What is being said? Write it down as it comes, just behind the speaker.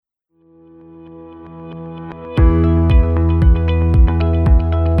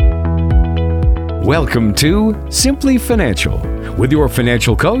Welcome to Simply Financial with your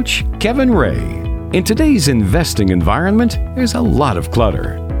financial coach, Kevin Ray. In today's investing environment, there's a lot of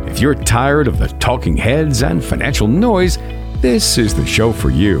clutter. If you're tired of the talking heads and financial noise, this is the show for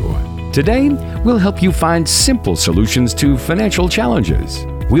you. Today, we'll help you find simple solutions to financial challenges.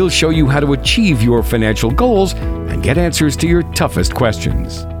 We'll show you how to achieve your financial goals and get answers to your toughest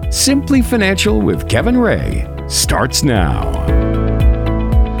questions. Simply Financial with Kevin Ray starts now.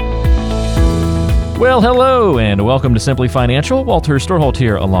 Well, hello, and welcome to Simply Financial. Walter Storholt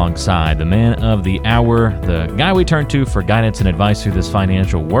here alongside the man of the hour, the guy we turn to for guidance and advice through this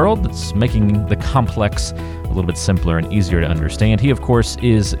financial world that's making the complex a little bit simpler and easier to understand. He, of course,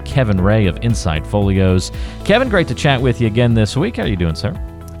 is Kevin Ray of Insight Folios. Kevin, great to chat with you again this week. How are you doing, sir?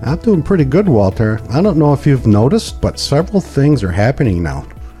 I'm doing pretty good, Walter. I don't know if you've noticed, but several things are happening now.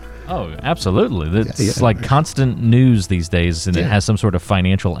 Oh, absolutely. It's like constant news these days, and it has some sort of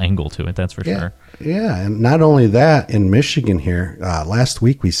financial angle to it, that's for sure. Yeah, and not only that, in Michigan here, last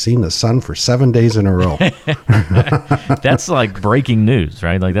week we seen the sun for 7 days in a row. That's like breaking news,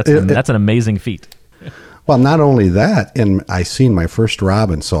 right? Like that's an amazing feat. Well, not only that, and I seen my first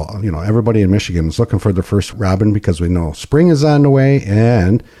robin, so, everybody in Michigan is looking for their first robin because we know spring is on the way,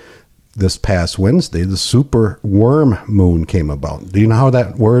 and this past Wednesday, the super worm moon came about. Do you know how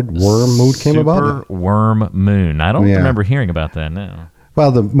that word worm moon came about? Super worm moon. I don't remember hearing about that now.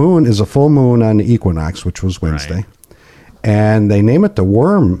 Well, the moon is a full moon on the equinox, which was Wednesday. Right. And they name it the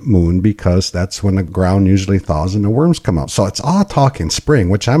worm moon because that's when the ground usually thaws and the worms come out. So it's all talking spring,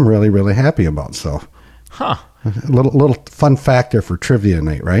 which I'm really, really happy about. So, a little fun factor for trivia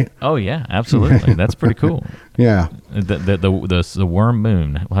night, right? Oh yeah, absolutely. That's pretty cool. Yeah. The worm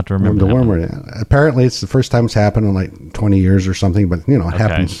moon. We'll have to remember the worm moon. Apparently, it's the first time it's happened in like 20 years or something. But it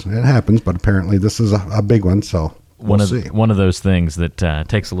happens. It happens. But apparently, this is a big one. So we'll see. One of those things that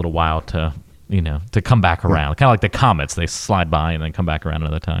takes a little while to come back around. Kind of like the comets; they slide by and then come back around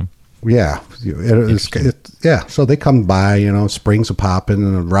another time. Yeah, so they come by, springs are popping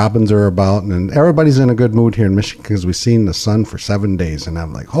and the robins are about, and everybody's in a good mood here in Michigan because we've seen the sun for 7 days, and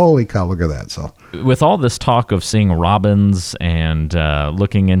I'm like, holy cow, look at that. So with all this talk of seeing robins and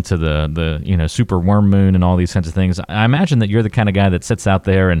looking into the super worm moon and all these kinds of things, I imagine that you're the kind of guy that sits out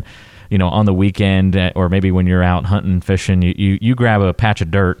there and, on the weekend or maybe when you're out hunting, fishing, you grab a patch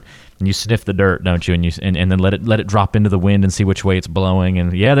of dirt and you sniff the dirt, don't you? And then let it drop into the wind and see which way it's blowing.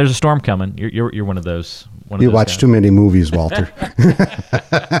 And there's a storm coming. You're one of those. You watch too many movies, Walter.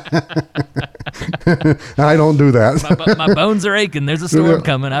 I don't do that. My bones are aching. There's a storm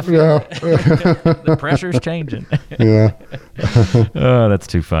coming. I feel the pressure's changing. Yeah. Oh, that's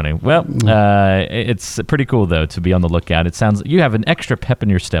too funny. Well, it's pretty cool though to be on the lookout. It sounds you have an extra pep in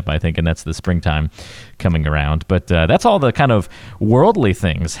your step, I think, and that's the springtime coming around. But that's all the kind of worldly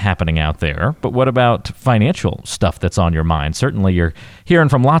things happening out there. But what about financial stuff that's on your mind? Certainly, you're hearing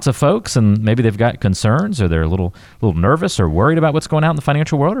from lots of folks, and maybe they've got concerns, or they're a little nervous or worried about what's going on in the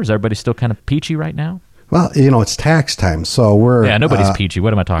financial world. Or is everybody still kind of peachy right now? Well, it's tax time, so we're... Yeah, nobody's peachy.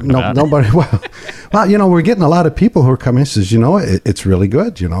 What am I talking about? Nobody... Well, we're getting a lot of people who are coming and says, it's really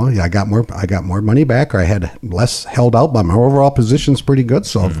good. I got more money back, or I had less held out, but my overall position's pretty good.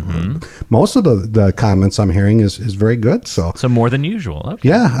 So most of the comments I'm hearing is very good. So more than usual. Okay.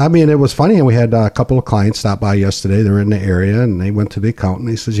 Yeah, it was funny. And we had a couple of clients stop by yesterday. They were in the area, and they went to the accountant.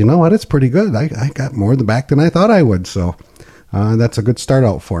 He says, you know what? It's pretty good. I got more back than I thought I would. So... that's a good start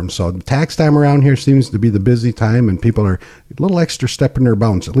out for them. So the tax time around here seems to be the busy time, and people are a little extra stepping their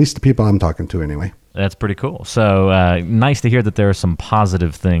bounds, at least the people I'm talking to anyway. That's pretty cool. So nice to hear that there are some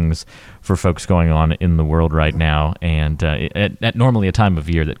positive things for folks going on in the world right now, and at normally a time of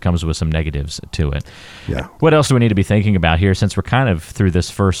year that comes with some negatives to it. Yeah. What else do we need to be thinking about here since we're kind of through this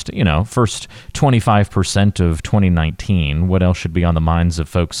first 25% of 2019? What else should be on the minds of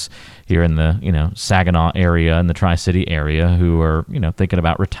folks here in the Saginaw area and the Tri-City area who are thinking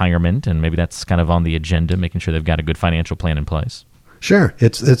about retirement, and maybe that's kind of on the agenda, making sure they've got a good financial plan in place? Sure.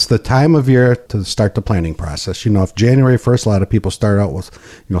 It's the time of year to start the planning process. If January 1st, a lot of people start out with,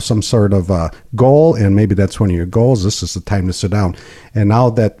 some sort of goal, and maybe that's one of your goals. This is the time to sit down. And now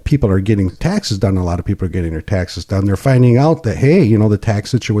that people are getting taxes done, a lot of people are getting their taxes done. They're finding out that, hey, the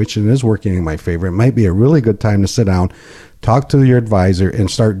tax situation is working in my favor. It might be a really good time to sit down, talk to your advisor, and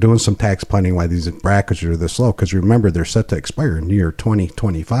start doing some tax planning while these brackets are this low. Because remember, they're set to expire in the year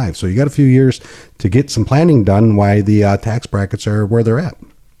 2025. So you got a few years to get some planning done while the tax brackets are where they're at.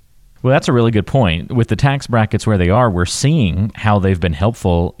 Well, that's a really good point. With the tax brackets where they are, we're seeing how they've been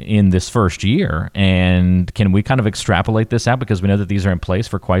helpful in this first year. And can we kind of extrapolate this out? Because we know that these are in place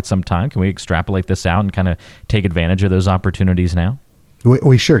for quite some time. Can we extrapolate this out and kind of take advantage of those opportunities now?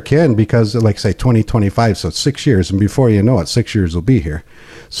 We sure can, because like say 2025, so it's 6 years, and before you know it, 6 years will be here.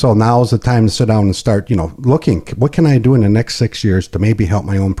 So now is the time to sit down and start, looking, what can I do in the next 6 years to maybe help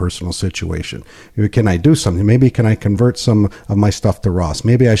my own personal situation? Can I do something? Maybe can I convert some of my stuff to Roth?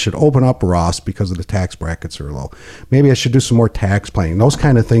 Maybe I should open up Roth because of the tax brackets are low. Maybe I should do some more tax planning. Those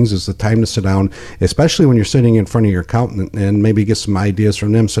kind of things is the time to sit down, especially when you're sitting in front of your accountant, and maybe get some ideas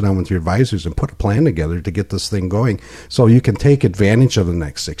from them, sit down with your advisors and put a plan together to get this thing going so you can take advantage of the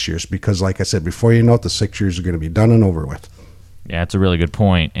next 6 years, because like I said, before you know it, the 6 years are going to be done and over with. Yeah, it's a really good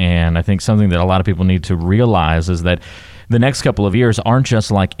point. And I think something that a lot of people need to realize is that the next couple of years aren't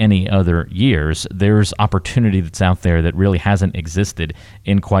just like any other years. There's opportunity that's out there that really hasn't existed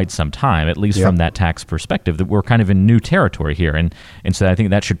in quite some time, at least from that tax perspective, that we're kind of in new territory here. And so I think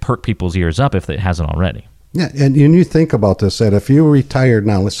that should perk people's ears up if it hasn't already. Yeah, and you think about this, that if you retired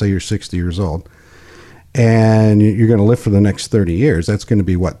now, let's say you're 60 years old, and you're going to live for the next 30 years, that's going to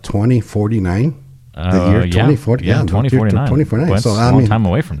be what, 2049? The year 2040? Yeah, 2049. 2049. Well, so, a long time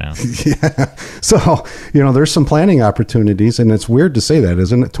away from now. Yeah. So, there's some planning opportunities, and it's weird to say that,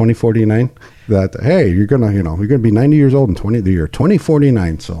 isn't it? 2049? That, hey, you're going to, you're going to be 90 years old in the year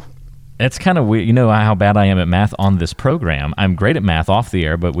 2049. So. It's kind of weird. You know how bad I am at math on this program. I'm great at math off the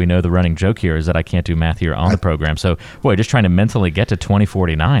air, but we know the running joke here is that I can't do math here on the program. So, boy, just trying to mentally get to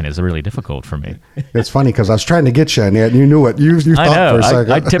 2049 is really difficult for me. It's funny because I was trying to get you on that, and you knew it. You thought for a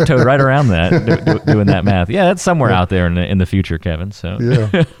second. I tiptoed right around that, doing that math. Yeah, that's somewhere out there in the future, Kevin. So,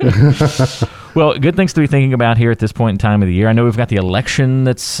 yeah. Well, good things to be thinking about here at this point in time of the year. I know we've got the election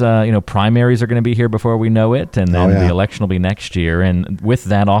that's, primaries are going to be here before we know it, and then the election will be next year. And with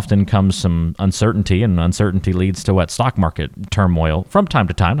that often comes some uncertainty, and uncertainty leads to stock market turmoil from time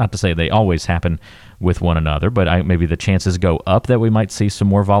to time. Not to say they always happen with one another, but maybe the chances go up that we might see some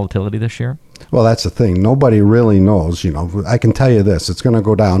more volatility this year. Well, that's the thing. Nobody really knows. I can tell you this. It's going to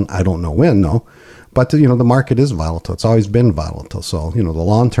go down. I don't know when, though. But, the market is volatile. It's always been volatile. So, the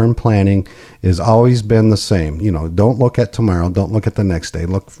long-term planning has always been the same. Don't look at tomorrow. Don't look at the next day.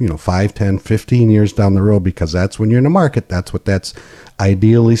 Look, 5, 10, 15 years down the road, because that's when you're in the market. That's what that's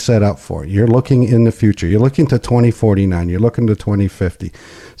ideally set up for. You're looking in the future. You're looking to 2049. You're looking to 2050.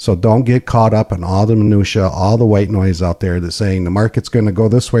 So don't get caught up in all the minutia, all the white noise out there that's saying the market's going to go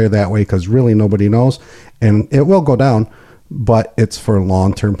this way or that way, because really nobody knows. And it will go down, but it's for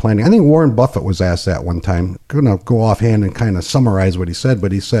long-term planning. I think Warren Buffett was asked that one time. I'm going to go offhand and kind of summarize what he said,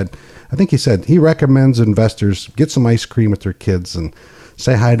 but he said he recommends investors get some ice cream with their kids and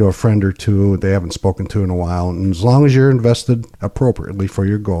say hi to a friend or two they haven't spoken to in a while. And as long as you're invested appropriately for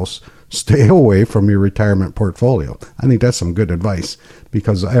your goals, stay away from your retirement portfolio. I think that's some good advice,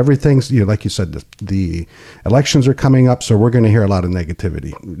 because everything's, like you said, the elections are coming up, so we're going to hear a lot of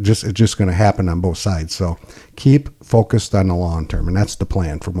negativity. It's just going to happen on both sides. So keep focused on the long term, and that's the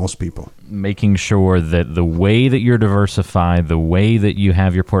plan for most people. Making sure that the way that you're diversified, the way that you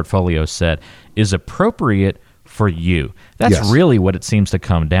have your portfolio set is appropriate for you. That's really what it seems to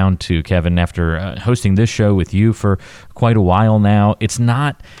come down to, Kevin, after hosting this show with you for quite a while now. It's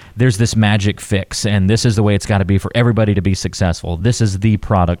not, there's this magic fix, and this is the way it's got to be for everybody to be successful. This is the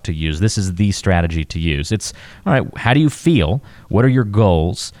product to use. This is the strategy to use. It's, all right, how do you feel? What are your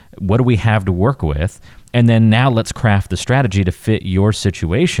goals? What do we have to work with? And then now let's craft the strategy to fit your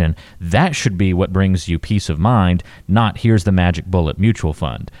situation. That should be what brings you peace of mind, not here's the magic bullet mutual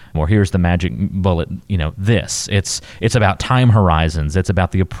fund, or here's the magic bullet, this. It's about time horizons. It's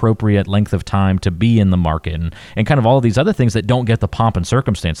about the appropriate length of time to be in the market, and kind of all of these other things that don't get the pomp and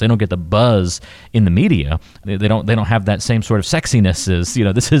circumstance. They don't get the buzz in the media. They don't have that same sort of sexiness as,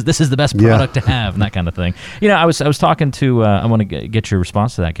 this is the best product to have, and that kind of thing. I was talking to, I want to get your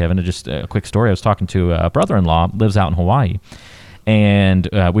response to that, Kevin. Just a quick story. I was talking to brother-in-law, lives out in Hawaii, and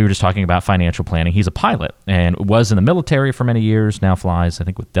we were just talking about financial planning. He's a pilot and was in the military for many years, now flies, I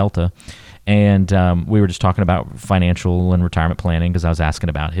think, with Delta. And we were just talking about financial and retirement planning, because I was asking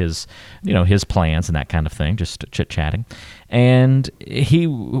about his plans and that kind of thing, just chit-chatting. And he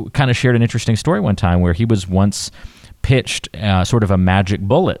kind of shared an interesting story one time where he was once pitched sort of a magic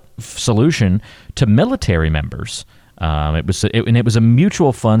bullet solution to military members. It was a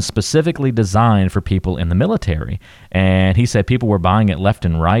mutual fund specifically designed for people in the military. And he said people were buying it left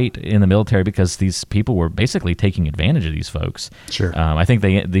and right in the military because these people were basically taking advantage of these folks. Sure. I think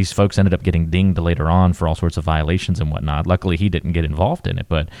these folks ended up getting dinged later on for all sorts of violations and whatnot. Luckily, he didn't get involved in it.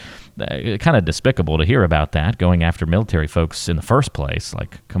 But kind of despicable to hear about that, going after military folks in the first place.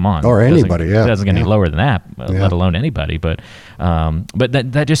 Like, come on. Or anybody, It doesn't get any lower than that, let alone anybody. But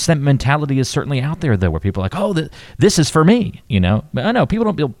that mentality is certainly out there, though, where people are like, oh, this is for me, But I know people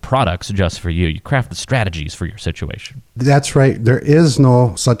don't build products just for you. You craft the strategies for your situation. That's right. There is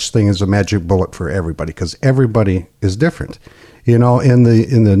no such thing as a magic bullet for everybody, because everybody is different. In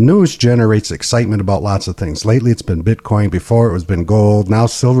the news generates excitement about lots of things. Lately, it's been Bitcoin. Before, it was been gold. Now,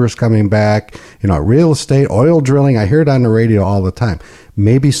 silver is coming back. Real estate, oil drilling. I hear it on the radio all the time.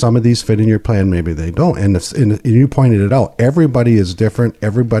 Maybe some of these fit in your plan. Maybe they don't. And you pointed it out. Everybody is different.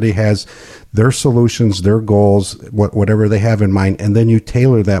 Everybody has their solutions, their goals, whatever they have in mind. And then you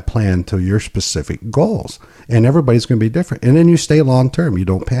tailor that plan to your specific goals. And everybody's going to be different. And then you stay long term. You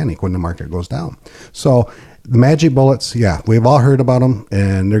don't panic when the market goes down. So the magic bullets, we've all heard about them,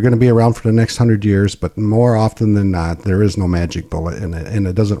 and they're going to be around for the next 100 years. But more often than not, there is no magic bullet, and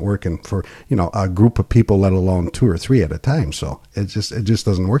it doesn't work for a group of people, let alone 2 or 3 at a time. So it just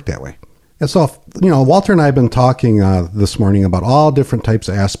doesn't work that way. And so, Walter and I have been talking this morning about all different types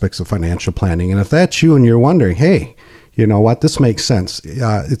of aspects of financial planning. And if that's you and you're wondering, hey, you know what, this makes sense.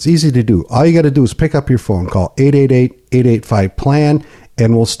 It's easy to do. All you got to do is pick up your phone, call 888-885-PLAN,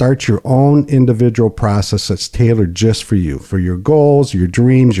 and we'll start your own individual process that's tailored just for you, for your goals, your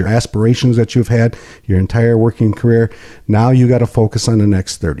dreams, your aspirations that you've had your entire working career. Now you got to focus on the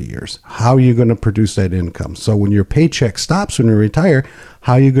next 30 years. How are you going to produce that income? So when your paycheck stops when you retire,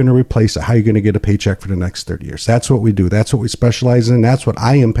 how are you going to replace it? How are you going to get a paycheck for the next 30 years? That's what we do. That's what we specialize in. That's what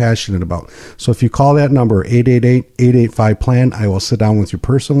I am passionate about. So if you call that number, 888-885-PLAN, I will sit down with you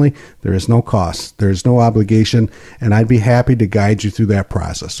personally. There is no cost. There is no obligation, and I'd be happy to guide you through that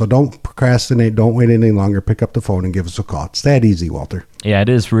process. So don't procrastinate. Don't wait any longer. Pick up the phone and give us a call. It's that easy, Walter. Yeah, it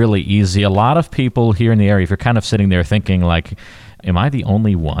is really easy. A lot of people here in the area, if you're kind of sitting there thinking like, am I the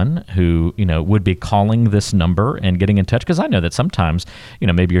only one who, would be calling this number and getting in touch? Because I know that sometimes,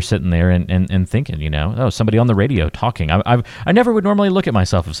 maybe you're sitting there and thinking, oh, somebody on the radio talking. I never would normally look at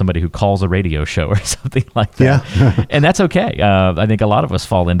myself as somebody who calls a radio show or something like that. Yeah. And that's okay. I think a lot of us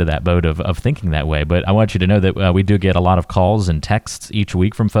fall into that boat of thinking that way. But I want you to know that we do get a lot of calls and texts each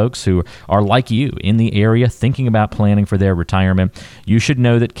week from folks who are like you in the area thinking about planning for their retirement. You should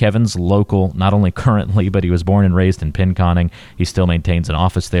know that Kevin's local, not only currently, but he was born and raised in Pinconning. He still maintains an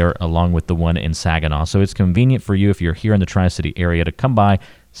office there along with the one in Saginaw. So it's convenient for you if you're here in the Tri-City area to come by,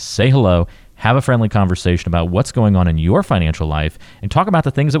 say hello, have a friendly conversation about what's going on in your financial life, and talk about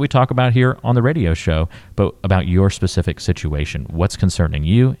the things that we talk about here on the radio show, but about your specific situation, what's concerning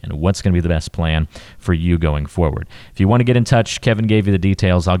you, and what's going to be the best plan for you going forward. If you want to get in touch, Kevin gave you the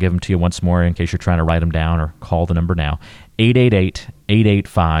details. I'll give them to you once more in case you're trying to write them down, or call the number now,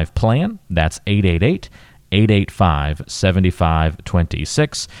 888-885-PLAN. That's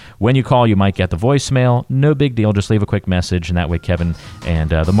 888-885-7526. When you call, you might get the voicemail. No big deal. Just leave a quick message, and that way Kevin and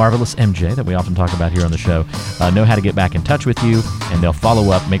the marvelous MJ that we often talk about here on the show know how to get back in touch with you, and they'll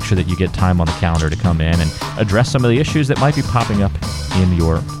follow up, make sure that you get time on the calendar to come in and address some of the issues that might be popping up in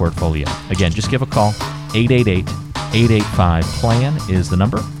your portfolio. Again, just give a call. 888-885-PLAN is the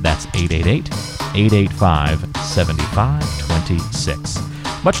number. That's 888-885-7526.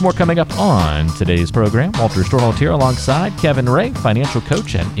 Much more coming up on today's program. Walter Storholt here alongside Kevin Ray, financial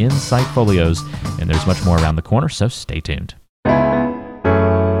coach at Insight Folios. And there's much more around the corner, so stay tuned.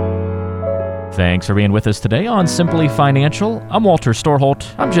 Thanks for being with us today on Simply Financial. I'm Walter Storholt.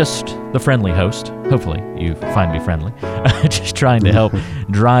 I'm just the friendly host. Hopefully you find me friendly. Just trying to help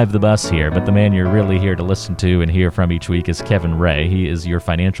drive the bus here. But the man you're really here to listen to and hear from each week is Kevin Ray. He is your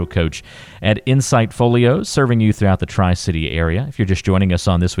financial coach at Insight Folios, serving you throughout the Tri-City area. If you're just joining us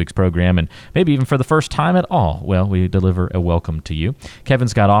on this week's program, and maybe even for the first time at all, well, we deliver a welcome to you.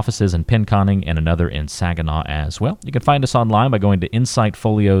 Kevin's got offices in Pinconning and another in Saginaw as well. You can find us online by going to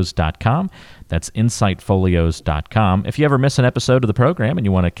insightfolios.com. That's insightfolios.com. If you ever miss an episode of the program and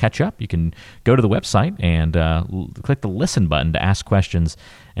you want to catch up, you can go to the website and click the listen button to ask questions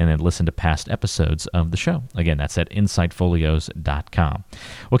and then listen to past episodes of the show. Again, that's at insightfolios.com.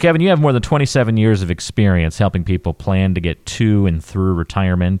 Well, Kevin, you have more than 27 years of experience helping people plan to get to and through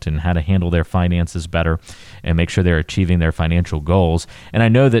retirement and how to handle their finances better and make sure they're achieving their financial goals. And I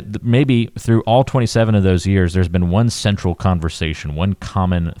know that maybe through all 27 of those years, there's been one central conversation, one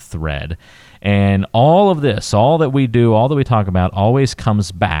common thread. And all of this, all that we do, all that we talk about, always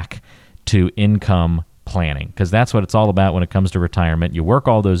comes back to income planning, because that's what it's all about when it comes to retirement. You work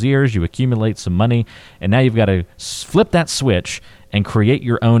all those years, you accumulate some money, and now you've got to flip that switch and create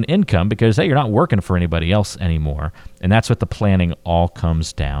your own income because, hey, you're not working for anybody else anymore. And that's what the planning all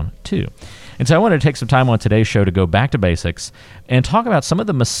comes down to. And so I wanted to take some time on today's show to go back to basics and talk about some of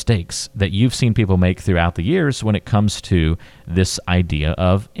the mistakes that you've seen people make throughout the years when it comes to this idea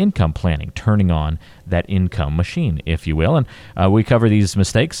of income planning, turning on that income machine, if you will. And we cover these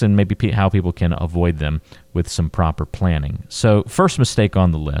mistakes and maybe how people can avoid them with some proper planning. So first mistake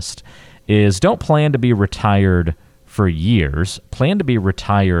on the list is don't plan to be retired for years. Plan to be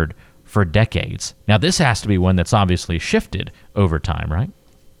retired for decades. Now, this has to be one that's obviously shifted over time, right?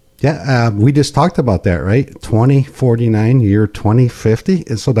 Yeah, we just talked about that, right? 2049, year 2050.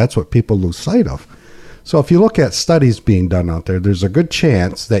 And so that's what people lose sight of. So if you look at studies being done out there, there's a good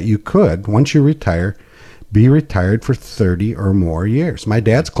chance that you could, once you retire, be retired for 30 or more years. My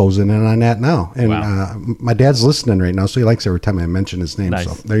dad's closing in on that now. And wow. My dad's listening right now, so he likes every time I mention his name. Nice.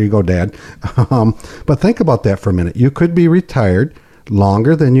 So there you go, Dad. But think about that for a minute. You could be retired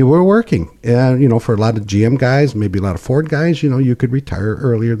longer than you were working. And, for a lot of GM guys, maybe a lot of Ford guys, you could retire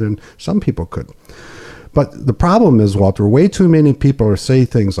earlier than some people could. But the problem is, Walter, way too many people say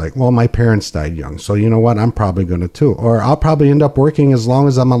things like, well, my parents died young, so you know what, I'm probably going to too. Or I'll probably end up working as long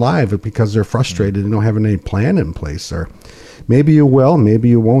as I'm alive because they're frustrated and don't have any plan in place. Or maybe you will, maybe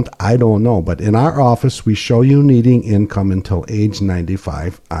you won't, I don't know. But in our office, we show you needing income until age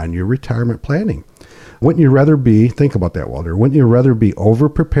 95 on your retirement planning. Wouldn't you rather be, think about that, Walter, wouldn't you rather be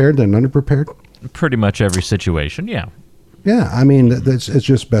over-prepared than under-prepared? Pretty much every situation, yeah. Yeah, I mean, it's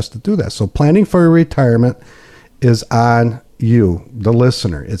just best to do that. So planning for your retirement is on you, the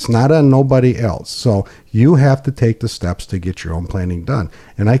listener. It's not on nobody else. So you have to take the steps to get your own planning done.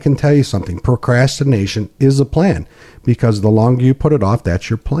 And I can tell you something, procrastination is a plan, because the longer you put it off, that's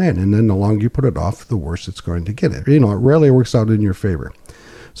your plan. And then the longer you put it off, the worse it's going to get. It rarely works out in your favor.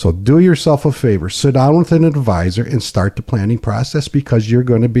 So do yourself a favor, sit down with an advisor and start the planning process, because you're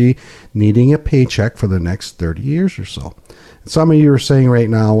going to be needing a paycheck for the next 30 years or so. Some of you are saying right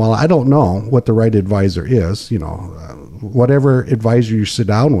now, well, I don't know what the right advisor is. Whatever advisor you sit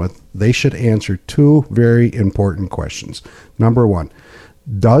down with, they should answer two very important questions. Number one,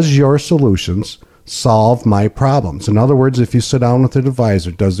 does your solutions solve my problems? In other words, if you sit down with an advisor,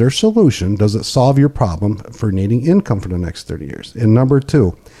 does their solution, does it solve your problem for needing income for the next 30 years? And number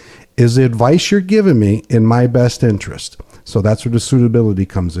two, is the advice you're giving me in my best interest? So that's where the suitability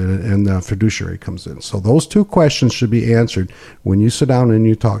comes in and the fiduciary comes in. So those two questions should be answered when you sit down and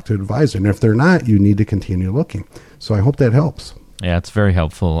you talk to an advisor. And if they're not, you need to continue looking. So I hope that helps. Yeah, it's very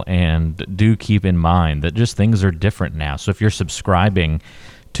helpful. And do keep in mind that just things are different now. So if you're subscribing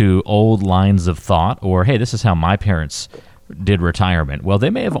to old lines of thought, or, hey, this is how my parents did retirement. Well, they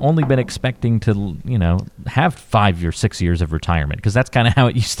may have only been expecting to, have 5 or 6 years of retirement, because that's kind of how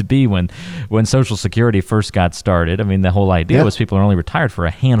it used to be when Social Security first got started. I mean, the whole idea was people are only retired for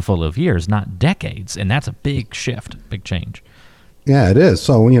a handful of years, not decades, and that's a big shift, big change. Yeah, it is.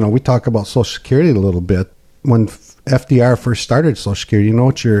 So, we talk about Social Security a little bit. When FDR first started Social Security, you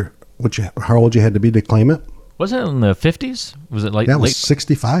know how old you had to be to claim it? Was it in the 50s? Was it like it was late?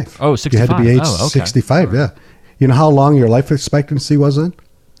 65. Oh, 65. You had to be age okay. 65, yeah. You know how long your life expectancy was then?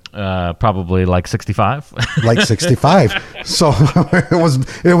 Probably like 65. Like 65. So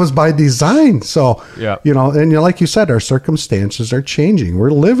it was by design. So, yeah. And like you said, our circumstances are changing. We're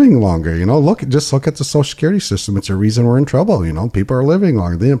living longer. Look at the Social Security system. It's a reason we're in trouble. People are living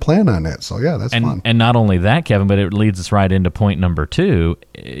longer. They didn't plan on that. So, yeah, that's fun. And not only that, Kevin, but it leads us right into point number two.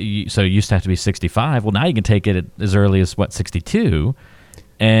 So you used to have to be 65. Well, now you can take it as early as, 62?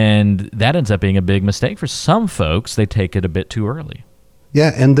 And that ends up being a big mistake for some folks. They take it a bit too early.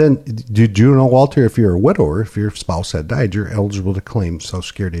 Yeah, and then did you know, Walter, if you're a widower, if your spouse had died, you're eligible to claim Social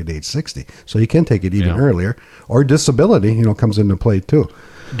Security at age 60. So you can take it even earlier. Or disability, comes into play too.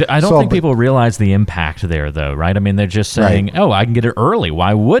 I don't think people realize the impact there, though, right? I mean, they're just saying, right. Oh, I can get it early.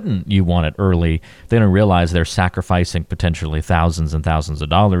 Why wouldn't you want it early? They don't realize they're sacrificing potentially thousands and thousands of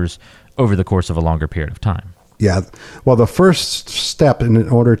dollars over the course of a longer period of time. Yeah. Well, the first step in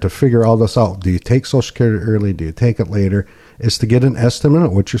order to figure all this out, do you take Social Security early? Do you take it later? Is to get an estimate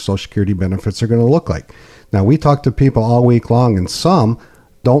of what your Social Security benefits are going to look like. Now, we talk to people all week long, and some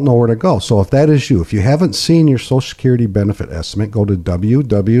don't know where to go. So if that is you, if you haven't seen your Social Security benefit estimate, go to www.ssa.gov,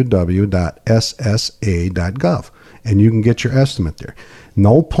 and you can get your estimate there.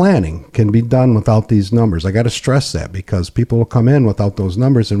 No planning can be done without these numbers. I got to stress that, because people will come in without those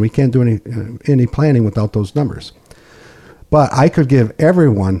numbers, and we can't do any planning without those numbers. But I could give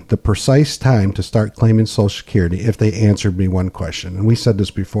everyone the precise time to start claiming Social Security if they answered me one question. And we said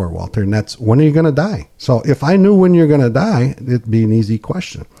this before, Walter, and that's, when are you going to die? So if I knew when you're going to die, it'd be an easy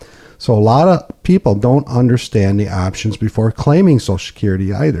question. So a lot of people don't understand the options before claiming Social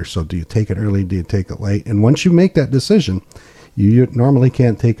Security either. So do you take it early? Do you take it late? And once you make that decision, you normally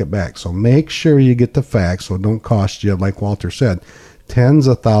can't take it back. So make sure you get the facts so it don't cost you, like Walter said, tens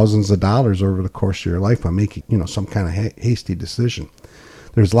of thousands of dollars over the course of your life by making, some kind of hasty decision.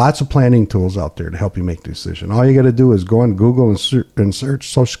 There's lots of planning tools out there to help you make a decision. All you got to do is go on Google and search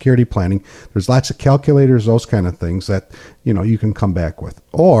Social Security planning. There's lots of calculators, those kind of things that, you can come back with.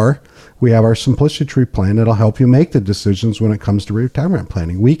 Or we have our Simplicity Tree plan that'll help you make the decisions when it comes to retirement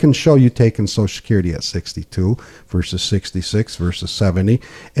planning. We can show you taking Social Security at 62 versus 66 versus 70.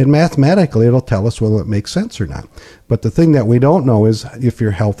 And mathematically, it'll tell us whether it makes sense or not. But the thing that we don't know is if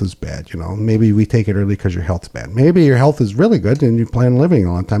your health is bad. Maybe we take it early because your health's bad. Maybe your health is really good and you plan on living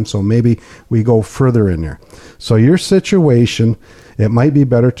a long time. So maybe we go further in there. So your situation, it might be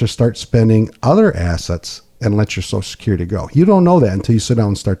better to start spending other assets and let your Social Security go. You don't know that until you sit down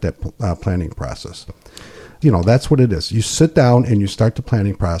and start that planning process. That's what it is. You sit down and you start the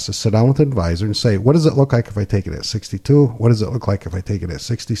planning process, sit down with an advisor and say, what does it look like if I take it at 62? What does it look like if I take it at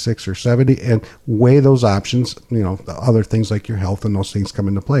 66 or 70? And weigh those options, the other things like your health and those things come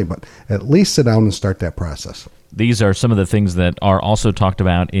into play. But at least sit down and start that process. These are some of the things that are also talked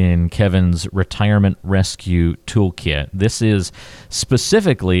about in Kevin's Retirement Rescue Toolkit. This is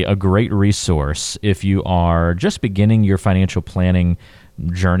specifically a great resource if you are just beginning your financial planning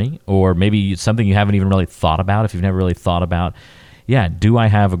journey, or maybe something you haven't even really thought about. If you've never really thought about, do I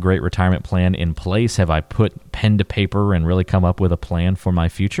have a great retirement plan in place? Have I put pen to paper and really come up with a plan for my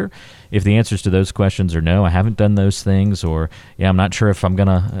future? If the answers to those questions are no, I haven't done those things, or I'm not sure if I'm going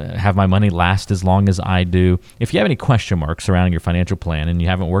to have my money last as long as I do. If you have any question marks surrounding your financial plan and you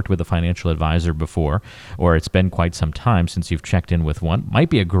haven't worked with a financial advisor before, or it's been quite some time since you've checked in with one, might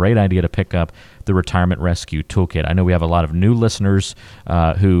be a great idea to pick up the Retirement Rescue Toolkit. I know we have a lot of new listeners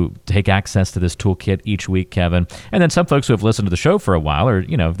who take access to this toolkit each week, Kevin, and then some folks who have listened to the show for a while, or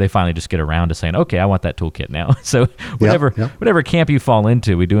they finally just get around to saying, okay, I want that toolkit now. So whatever camp you fall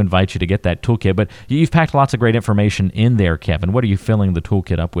into, we do invite you to get that toolkit. But you've packed lots of great information in there, Kevin. What are you filling the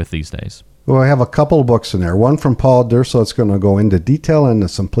toolkit up with these days? Well, I have a couple of books in there. One from Paul Durso that's going to go into detail in the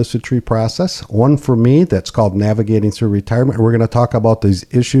Simplicity Tree process. One for me that's called Navigating Through Retirement. We're going to talk about these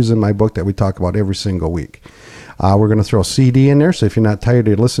issues in my book that we talk about every single week. We're going to throw a CD in there, so if you're not tired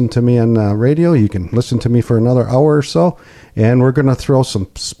of listening to me on radio, you can listen to me for another hour or so. And we're going to throw some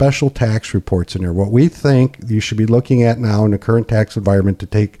special tax reports in there, what we think you should be looking at now in the current tax environment to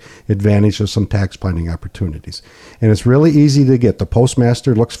take advantage of some tax planning opportunities. And it's really easy to get. The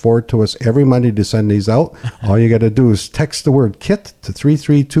postmaster looks forward to us every Monday to send these out. All you got to do is text the word KIT to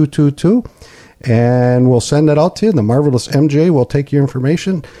 33222. And we'll send that out to you. The Marvelous MJ will take your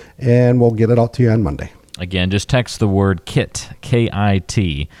information, and we'll get it out to you on Monday. Again, just text the word KIT,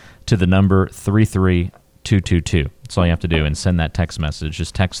 K-I-T, to the number 33222. That's all you have to do, and send that text message.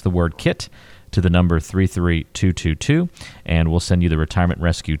 Just text the word KIT to the number 33222, and we'll send you the Retirement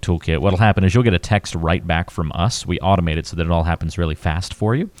Rescue Toolkit. What'll happen is you'll get a text right back from us. We automate it so that it all happens really fast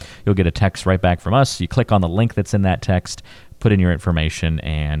for you. You'll get a text right back from us. You click on the link that's in that text, put in your information,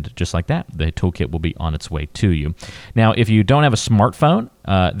 and just like that, the toolkit will be on its way to you. Now, if you don't have a smartphone,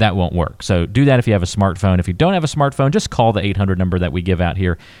 that won't work. So do that if you have a smartphone. If you don't have a smartphone, just call the 800 number that we give out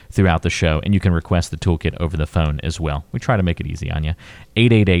here throughout the show, and you can request the toolkit over the phone as well. We try to make it easy on you.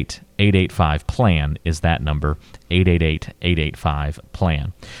 888-885-PLAN is that number,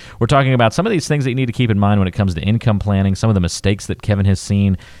 888-885-PLAN. We're talking about some of these things that you need to keep in mind when it comes to income planning, some of the mistakes that Kevin has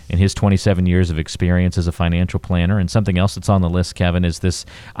seen in his 27 years of experience as a financial planner, and something else that's on the list, Kevin, is this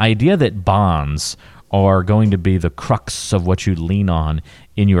idea that bonds are going to be the crux of what you lean on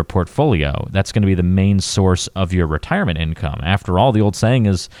in your portfolio. That's going to be the main source of your retirement income. After all, the old saying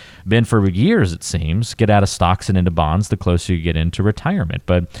has been for years, it seems, get out of stocks and into bonds the closer you get into retirement.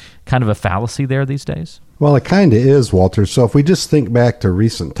 But kind of a fallacy there these days? Well, it kind of is, Walter. So if we just think back to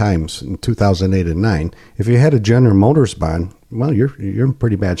recent times in 2008 and 9, if you had a General Motors bond, well, you're in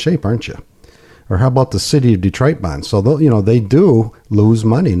pretty bad shape, aren't you? Or how about the City of Detroit bonds? So they do lose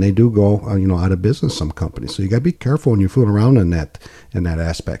money, and they do go out of business, some companies. So you got to be careful when you're fooling around in that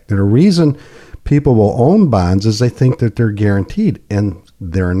aspect. And the reason people will own bonds is they think that they're guaranteed, and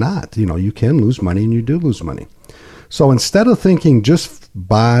they're not. You can lose money, and you do lose money. So instead of thinking just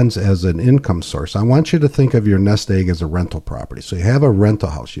bonds as an income source, I want you to think of your nest egg as a rental property. So you have a rental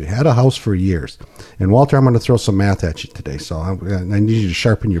house. You had a house for years. And Walter, I'm going to throw some math at you today. So I need you to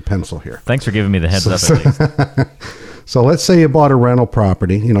sharpen your pencil here. Thanks for giving me the heads up at least. So let's say you bought a rental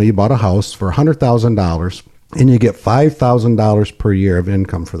property. You bought a house for $100,000. And you get $5,000 per year of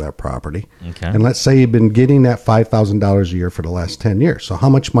income for that property. Okay. And let's say you've been getting that $5,000 a year for the last 10 years. So how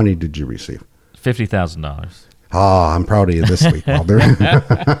much money did you receive? $50,000. Oh, I'm proud of you this week, Walter.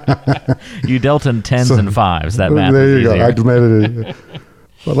 You dealt in tens and fives. That math there is you go. easier. I admitted it.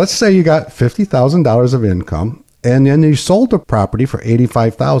 Well, let's say you got $50,000 of income, and then you sold the property for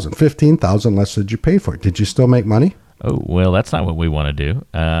 $85,000. $15,000 less than you paid for it. Did you still make money? Oh, well, that's not what we want to do.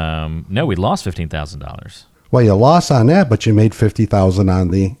 No, we lost $15,000. Well, you lost on that, but you made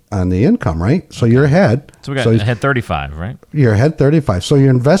 $50,000 on the income, right? So you're ahead. So we got ahead 35, right? You're ahead 35. So your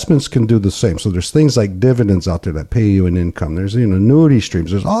investments can do the same. So there's things like dividends out there that pay you an income. There's annuity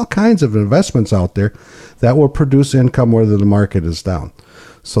streams. There's all kinds of investments out there that will produce income whether the market is down.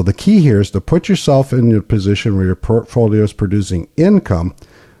 So the key here is to put yourself in a position where your portfolio is producing income,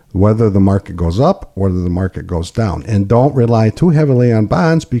 whether the market goes up, whether the market goes down. And don't rely too heavily on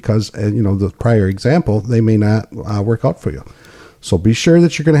bonds because, the prior example, they may not work out for you. So be sure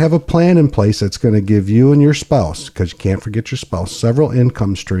that you're going to have a plan in place that's going to give you and your spouse, because you can't forget your spouse, several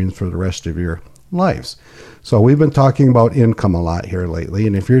income streams for the rest of your lives. So we've been talking about income a lot here lately.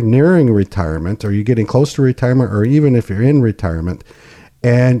 And if you're nearing retirement or you're getting close to retirement, or even if you're in retirement,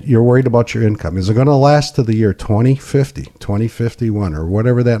 and you're worried about your income, is it going to last to the year 2050, 2051, or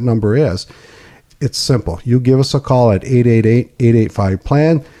whatever that number is? It's simple. You give us a call at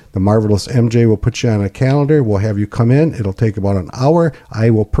 888-885-PLAN. The Marvelous MJ will put you on a calendar. We'll have you come in. It'll take about an hour.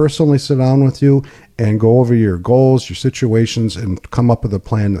 I will personally sit down with you and go over your goals, your situations, and come up with a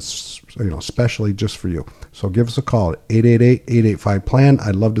plan that's specially just for you. So give us a call at 888-885-PLAN.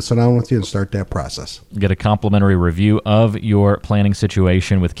 I'd love to sit down with you and start that process. Get a complimentary review of your planning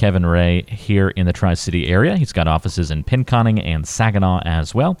situation with Kevin Ray here in the Tri-City area. He's got offices in Pinconning and Saginaw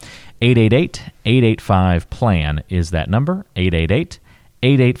as well. 888-885-PLAN is that number,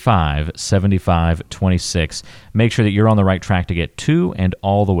 888-885-7526. Make sure that you're on the right track to get to and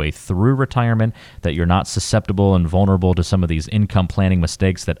all the way through retirement, that you're not susceptible and vulnerable to some of these income planning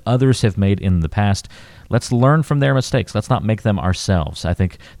mistakes that others have made in the past. Let's learn from their mistakes. Let's not make them ourselves. I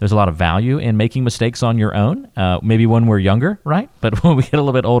think there's a lot of value in making mistakes on your own, maybe when we're younger, right? But when we get a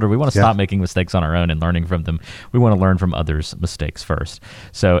little bit older, we want to stop making mistakes on our own and learning from them. We want to learn from others' mistakes first.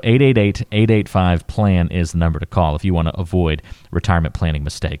 So 888-885-PLAN is the number to call if you want to avoid retirement planning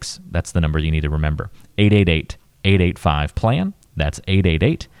mistakes. That's the number you need to remember. 888-885-PLAN. That's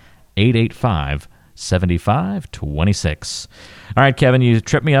 888-885-7526. All right, Kevin, you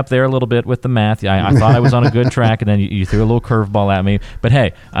tripped me up there a little bit with the math. I thought I was on a good track, and then you threw a little curveball at me. But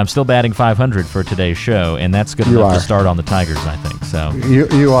hey, I'm still batting 500 for today's show, and that's good enough to start on the Tigers, I think. So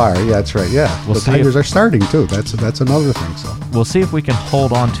you are, yeah, that's right, yeah. The Tigers are starting too. That's another thing. So we'll see if we can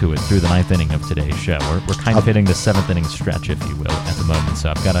hold on to it through the ninth inning of today's show. We're kind of hitting the seventh inning stretch, if you will, at the moment. So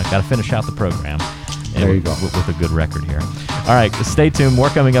I've got to finish out the program. There you go. With a good record here. All right, stay tuned. More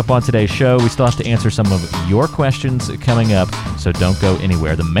coming up on today's show. We still have to answer some of your questions coming up, so don't go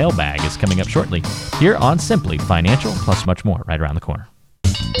anywhere. The mailbag is coming up shortly here on Simply Financial, plus much more right around the corner.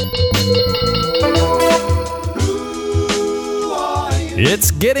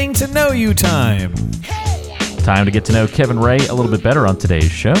 It's getting to know you time. Time to get to know Kevin Ray a little bit better on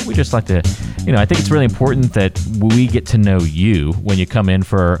today's show. We just like to, I think it's really important that we get to know you when you come in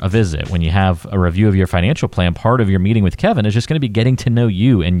for a visit. When you have a review of your financial plan, part of your meeting with Kevin is just going to be getting to know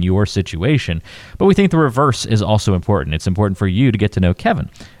you and your situation. But we think the reverse is also important. It's important for you to get to know Kevin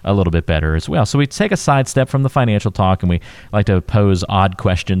a little bit better as well. So we take a sidestep from the financial talk, and we like to pose odd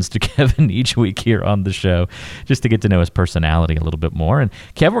questions to Kevin each week here on the show just to get to know his personality a little bit more. And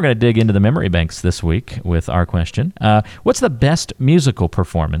Kevin, we're going to dig into the memory banks this week with our question. What's the best musical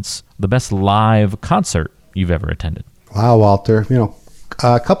performance, the best live concert you've ever attended? Wow, Walter.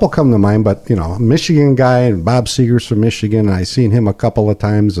 A couple come to mind, but, a Michigan guy, and Bob Seger's from Michigan, and I've seen him a couple of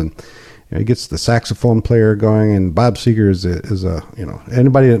times, and he gets the saxophone player going, and Bob Seger is a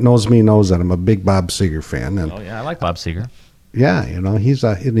anybody that knows me knows that I'm a big Bob Seger fan. And, oh, yeah, I like Bob Seger. Yeah, he's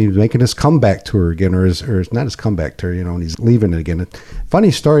making his comeback tour again, or not his comeback tour, and he's leaving it again.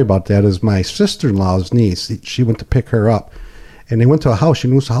 Funny story about that is my sister-in-law's niece, she went to pick her up, and they went to a house.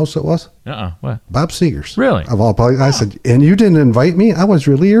 You knew whose house it was? What? Bob Seger's. Really? Of all places. I said, and you didn't invite me? I was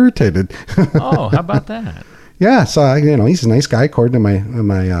really irritated. Oh, how about that? Yeah, so he's a nice guy. According to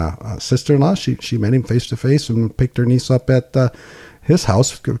my sister-in-law, she met him face to face and picked her niece up at his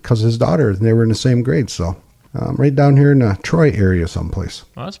house because his daughter, they were in the same grade. So right down here in the Troy area, someplace.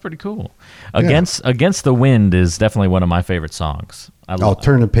 Well, that's pretty cool. Against the Wind is definitely one of my favorite songs.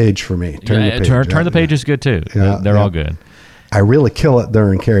 Turn the Page for me. Turn the Page is good too. Yeah, they're all good. I really kill it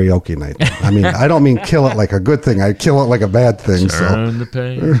during karaoke night. I mean, I don't mean kill it like a good thing. I kill it like a bad thing. Turn the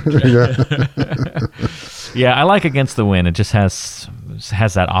page. Yeah, I like Against the Wind. It just has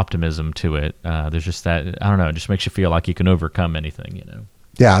that optimism to it. There's just that, I don't know, it just makes you feel like you can overcome anything,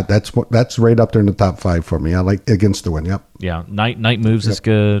 Yeah, that's right up there in the top 5 for me. I like Against the Wind. Yep. Yeah, Night Moves is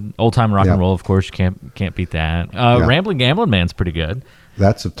good. Old Time Rock and Roll, of course, you can't beat that. Rambling Gambling Man's pretty good.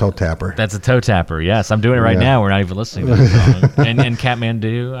 That's a toe tapper. That's a toe tapper. Yes, I'm doing it right now. We're not even listening to the song. and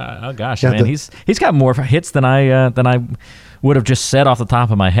Kathmandu. Oh gosh, man, he's got more hits than I would have just said off the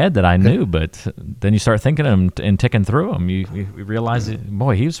top of my head that I knew. But then you start thinking of them and ticking through them, you realize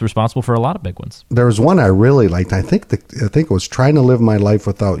boy, he's responsible for a lot of big ones. There was one I really liked. I think it was Trying to Live My Life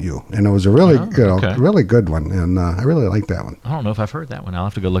Without You, and it was a really really good one, and I really liked that one. I don't know if I've heard that one. I'll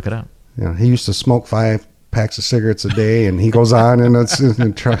have to go look it up. Yeah, he used to smoke 5 packs of cigarettes a day, and he goes on, and it's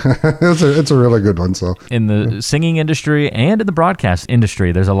a really good one. So in the singing industry and in the broadcast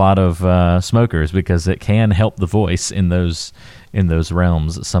industry, there's a lot of smokers because it can help the voice in those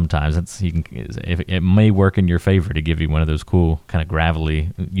realms. Sometimes it may work in your favor to give you one of those cool kind of gravelly,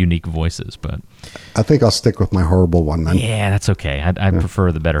 unique voices. But I think I'll stick with my horrible one then. Yeah, that's okay. I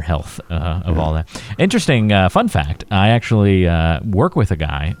prefer the better health of all that. Interesting fun fact: I actually work with a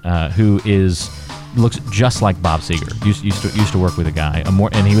guy who looks just like Bob Seger. Used to work with a guy,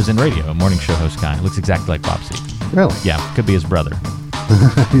 and he was in radio, a morning show host guy. Looks exactly like Bob Seger. Really? Yeah, could be his brother.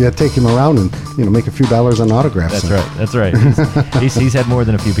 Yeah, take him around and make a few dollars on autographs. That's right. He's had more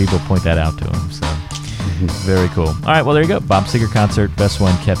than a few people point that out to him. So very cool. All right, well there you go. Bob Seger concert, best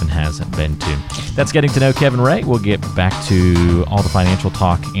one Kevin has been to. That's Getting to Know Kevin Ray. We'll get back to all the financial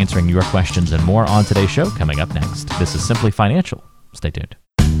talk, answering your questions and more on today's show coming up next. This is Simply Financial. Stay tuned.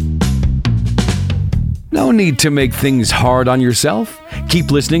 No need to make things hard on yourself.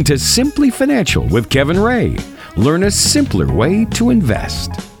 Keep listening to Simply Financial with Kevin Ray. Learn a simpler way to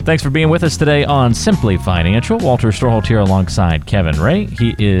invest. Thanks for being with us today on Simply Financial. Walter Storholt here alongside Kevin Ray.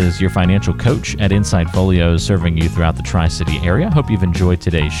 He is your financial coach at Insight Folios, serving you throughout the Tri-City area. Hope you've enjoyed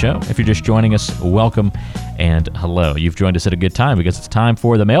today's show. If you're just joining us, welcome and hello. You've joined us at a good time because it's time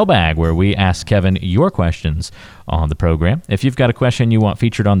for the mailbag, where we ask Kevin your questions on the program. If you've got a question you want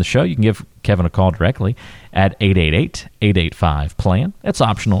featured on the show, you can give Kevin a call directly at 888-885-PLAN. It's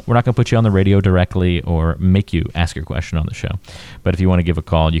optional. We're not going to put you on the radio directly or make you ask your question on the show. But if you want to give a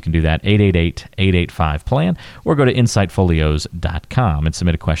call, you can do that, 888-885-PLAN, or go to insightfolios.com and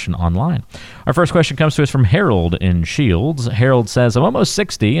submit a question online. Our first question comes to us from Harold in Shields. Harold says, I'm almost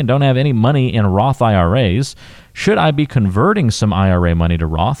 60 and don't have any money in Roth IRAs. Should I be converting some IRA money to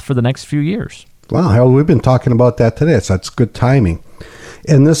Roth for the next few years? Wow, Harold, we've been talking about that today, so that's good timing.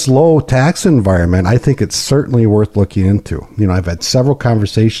 In this low tax environment, I think it's certainly worth looking into. I've had several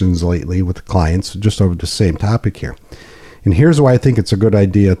conversations lately with clients just over the same topic here. And here's why I think it's a good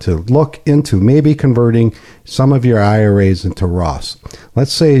idea to look into maybe converting some of your IRAs into Roths.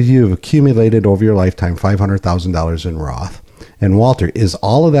 Let's say you've accumulated over your lifetime $500,000 in Roth. And Walter, is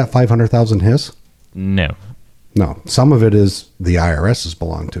all of that $500,000 his? No. No. Some of it is the IRS's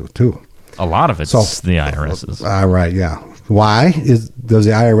belong to, too. A lot of it's the IRS's. All right, yeah. Why does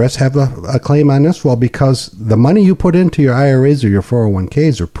the IRS have a claim on this? Well, because the money you put into your IRAs or your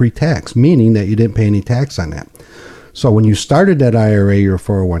 401ks are pre-tax, meaning that you didn't pay any tax on that. So when you started that IRA or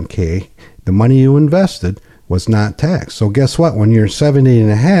 401k, the money you invested was not taxed. So guess what? When you're 70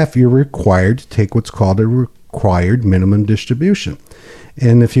 and a half, you're required to take what's called a required minimum distribution.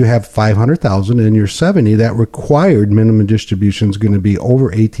 And if you have $500,000 and you're 70, that required minimum distribution is going to be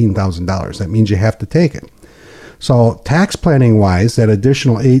over $18,000. That means you have to take it. So tax planning wise, that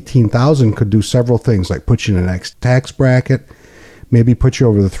additional $18,000 could do several things, like put you in the next tax bracket, maybe put you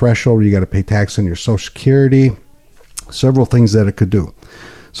over the threshold where you got to pay tax on your Social Security, several things that it could do.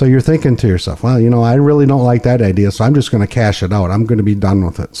 So you're thinking to yourself, well, I really don't like that idea, so I'm just going to cash it out. I'm going to be done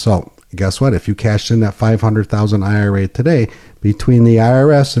with it. So guess what? If you cashed in that $500,000 IRA today, between the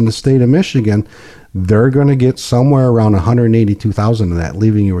IRS and the state of Michigan, they're going to get somewhere around $182,000 of that,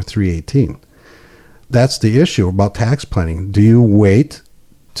 leaving you with $318,000. That's the issue about tax planning. Do you wait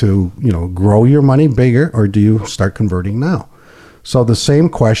to, grow your money bigger, or do you start converting now? So the same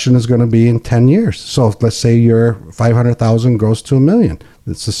question is going to be in 10 years. So let's say your $500,000 goes to $1 million.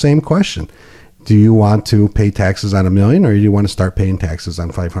 It's the same question. Do you want to pay taxes on $1 million, or do you want to start paying taxes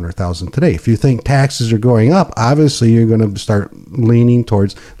on $500,000 today? If you think taxes are going up, obviously you're going to start leaning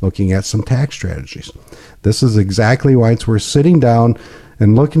towards looking at some tax strategies. This is exactly why it's worth sitting down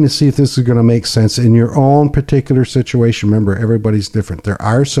and looking to see if this is going to make sense in your own particular situation. Remember, everybody's different. There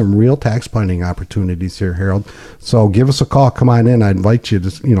are some real tax planning opportunities here, Harold. So give us a call. Come on in. I invite you to,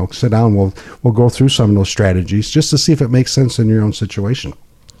 sit down. We'll go through some of those strategies just to see if it makes sense in your own situation.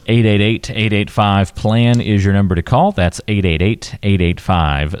 888-885-PLAN is your number to call. That's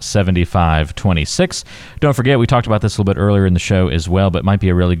 888-885-7526. Don't forget, we talked about this a little bit earlier in the show as well, but it might be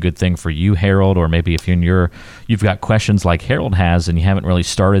a really good thing for you, Harold, or maybe if you've got questions like Harold has and you haven't really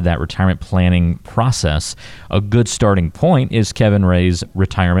started that retirement planning process. A good starting point is Kevin Ray's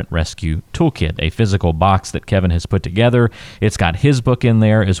Retirement Rescue Toolkit, a physical box that Kevin has put together. It's got his book in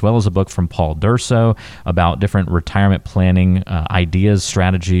there as well as a book from Paul Durso about different retirement planning ideas,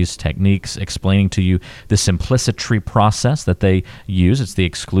 strategies, techniques, explaining to you the Simplicity process that they use. It's the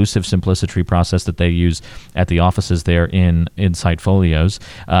exclusive Simplicity process that they use at the offices there in Insight Folios.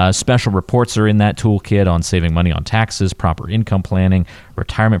 Special reports are in that toolkit on saving money on taxes, proper income planning,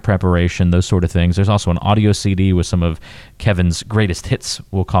 retirement preparation, those sort of things. There's also an audio CD with some of Kevin's greatest hits,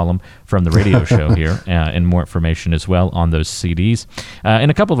 we'll call them, from the radio show here, and more information as well on those CDs,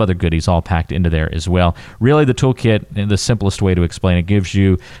 and a couple of other goodies all packed into there as well. Really, the toolkit, the simplest way to explain it, gives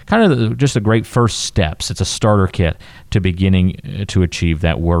you kind of just a great first steps. It's a starter kit to beginning to achieve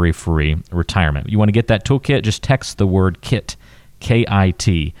that worry-free retirement. You want to get that toolkit, just text the word KIT,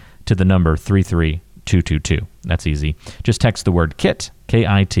 K-I-T, to the number 33222. That's easy. Just text the word KIT,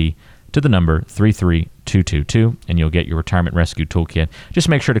 K-I-T, to the number 33222, and you'll get your Retirement Rescue Toolkit. Just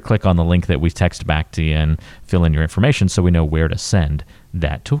make sure to click on the link that we text back to you and fill in your information so we know where to send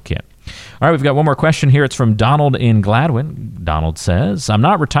that toolkit. All right, we've got one more question here. It's from Donald in Gladwin. Donald says, I'm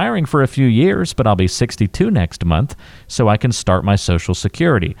not retiring for a few years, but I'll be 62 next month, so I can start my Social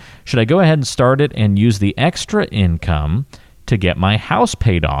Security. Should I go ahead and start it and use the extra income to get my house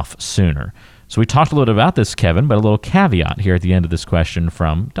paid off sooner? So we talked a little bit about this, Kevin, but a little caveat here at the end of this question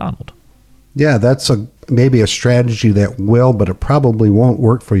from Donald. Yeah, that's maybe a strategy that will, but it probably won't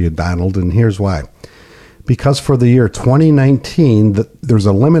work for you, Donald, and here's why. Because for the year 2019, there's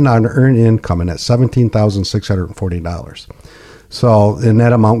a limit on earned income, and that's $17,640. So, and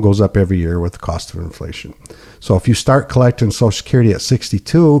that amount goes up every year with the cost of inflation. So if you start collecting Social Security at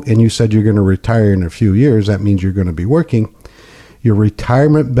 62 and you said you're going to retire in a few years, that means you're going to be working. Your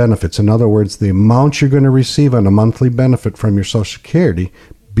retirement benefits, in other words, the amount you're going to receive on a monthly benefit from your Social Security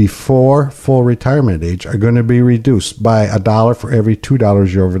before full retirement age, are going to be reduced by $1 for every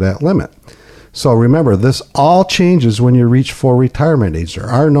 $2 you're over that limit. So remember, this all changes when you reach full retirement age. There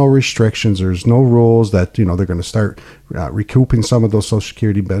are no restrictions. There's no rules that, they're going to start recouping some of those Social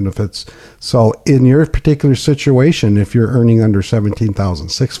Security benefits. So in your particular situation, if you're earning under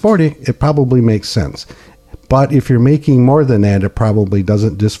 $17,640, it probably makes sense. But if you're making more than that, it probably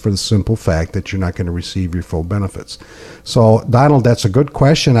doesn't, just for the simple fact that you're not going to receive your full benefits. So, Donald, that's a good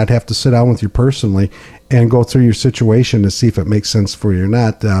question. I'd have to sit down with you personally and go through your situation to see if it makes sense for you or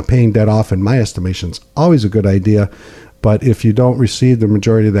not. Paying debt off, in my estimation, is always a good idea. But if you don't receive the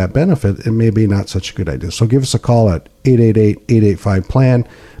majority of that benefit, it may be not such a good idea. So give us a call at 888-885-PLAN.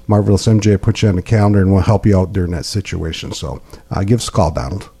 Marvelous MJ will put you on the calendar and we'll help you out during that situation. So give us a call,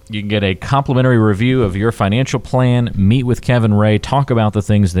 Donald. You can get a complimentary review of your financial plan, meet with Kevin Ray, talk about the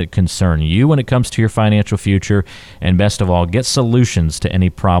things that concern you when it comes to your financial future, and best of all, get solutions to any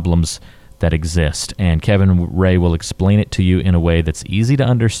problems that exist. And Kevin Ray will explain it to you in a way that's easy to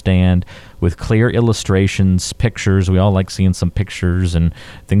understand, with clear illustrations, pictures. We all like seeing some pictures and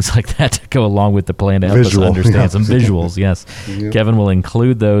things like that to go along with the plan to help us understand some visuals. Yes. Yep. Kevin will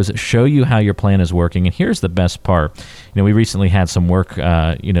include those, show you how your plan is working. And here's the best part. We recently had some work,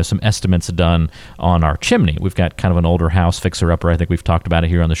 some estimates done on our chimney. We've got kind of an older house, fixer-upper. I think we've talked about it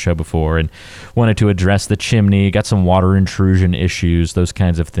here on the show before, and wanted to address the chimney, got some water intrusion issues, those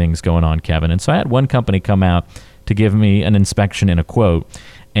kinds of things going on, Kevin. And so I had one company come out to give me an inspection and a quote,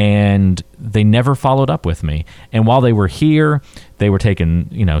 and they never followed up with me. And while they were here, they were taking,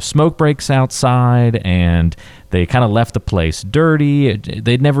 smoke breaks outside, and they kind of left the place dirty.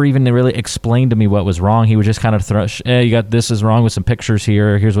 They'd never even really explained to me what was wrong. He would just kind of throw, hey, you got this is wrong with some pictures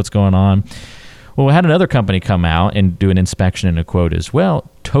here. Here's what's going on. Well, we had another company come out and do an inspection and a quote as well.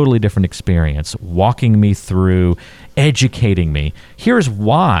 Totally different experience, walking me through, educating me. Here's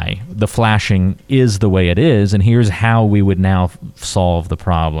why the flashing is the way it is, and here's how we would now solve the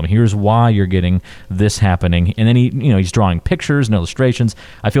problem. Here's why you're getting this happening. And then he's drawing pictures and illustrations.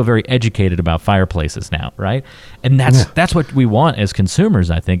 I feel very educated about fireplaces now, right? And that's what we want as consumers,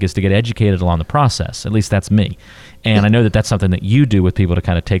 I think, is to get educated along the process. At least that's me. And I know that that's something that you do with people to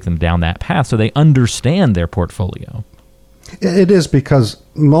kind of take them down that path so they understand their portfolio. It is, because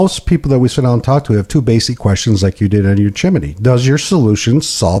most people that we sit down and talk to have two basic questions like you did on your chimney. Does your solution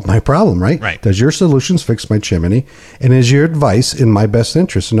solve my problem, right? Right. Does your solutions fix my chimney? And is your advice in my best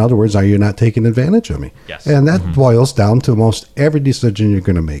interest? In other words, are you not taking advantage of me? Yes. And that boils down to most every decision you're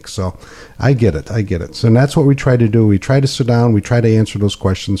going to make. So I get it. So that's what we try to do. We try to sit down. We try to answer those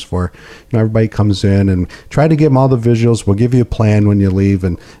questions for, everybody comes in, and try to give them all the visuals. We'll give you a plan when you leave.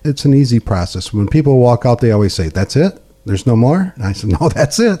 And it's an easy process. When people walk out, they always say, "That's it? There's no more?" And I said, "No,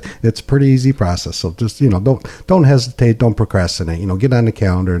 that's it. It's a pretty easy process." So just, don't hesitate. Don't procrastinate. Get on the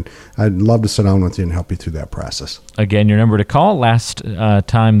calendar, and I'd love to sit down with you and help you through that process. Again, your number to call last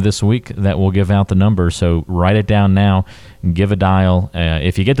time this week that we'll give out the number. So write it down now. Give a dial.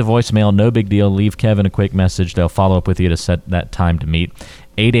 If you get the voicemail, no big deal. Leave Kevin a quick message. They'll follow up with you to set that time to meet.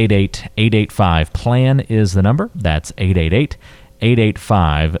 888-885-PLAN is the number. That's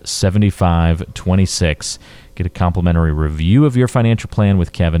 888-885-7526. Get a complimentary review of your financial plan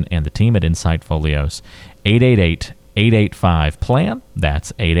with Kevin and the team at Insight Folios. 888-885-PLAN.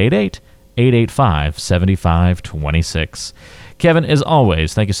 That's 888-885-7526. Kevin, as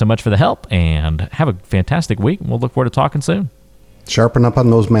always, thank you so much for the help, and have a fantastic week. We'll look forward to talking soon. Sharpen up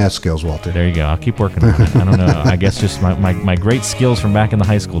on those math skills, Walter. There you go. I'll keep working on it. I don't know. I guess just my great skills from back in the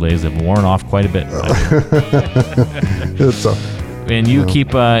high school days have worn off quite a bit. And you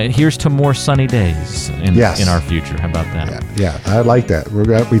keep, here's to more sunny days in our future. How about that? Yeah, I like that.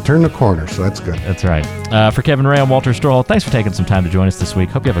 We turn the corner, so that's good. That's right. For Kevin Ray, I'm Walter Stroll. Thanks for taking some time to join us this week.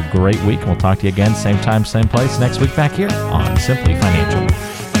 Hope you have a great week, and we'll talk to you again, same time, same place, next week back here on Simply Financial.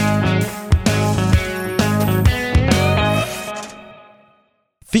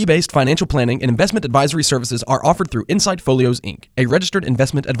 Fee-based financial planning and investment advisory services are offered through Insight Folios, Inc., a registered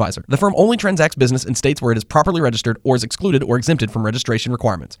investment advisor. The firm only transacts business in states where it is properly registered or is excluded or exempted from registration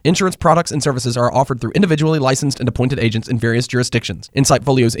requirements. Insurance products and services are offered through individually licensed and appointed agents in various jurisdictions. Insight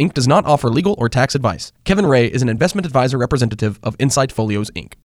Folios, Inc. does not offer legal or tax advice. Kevin Ray is an investment advisor representative of Insight Folios, Inc.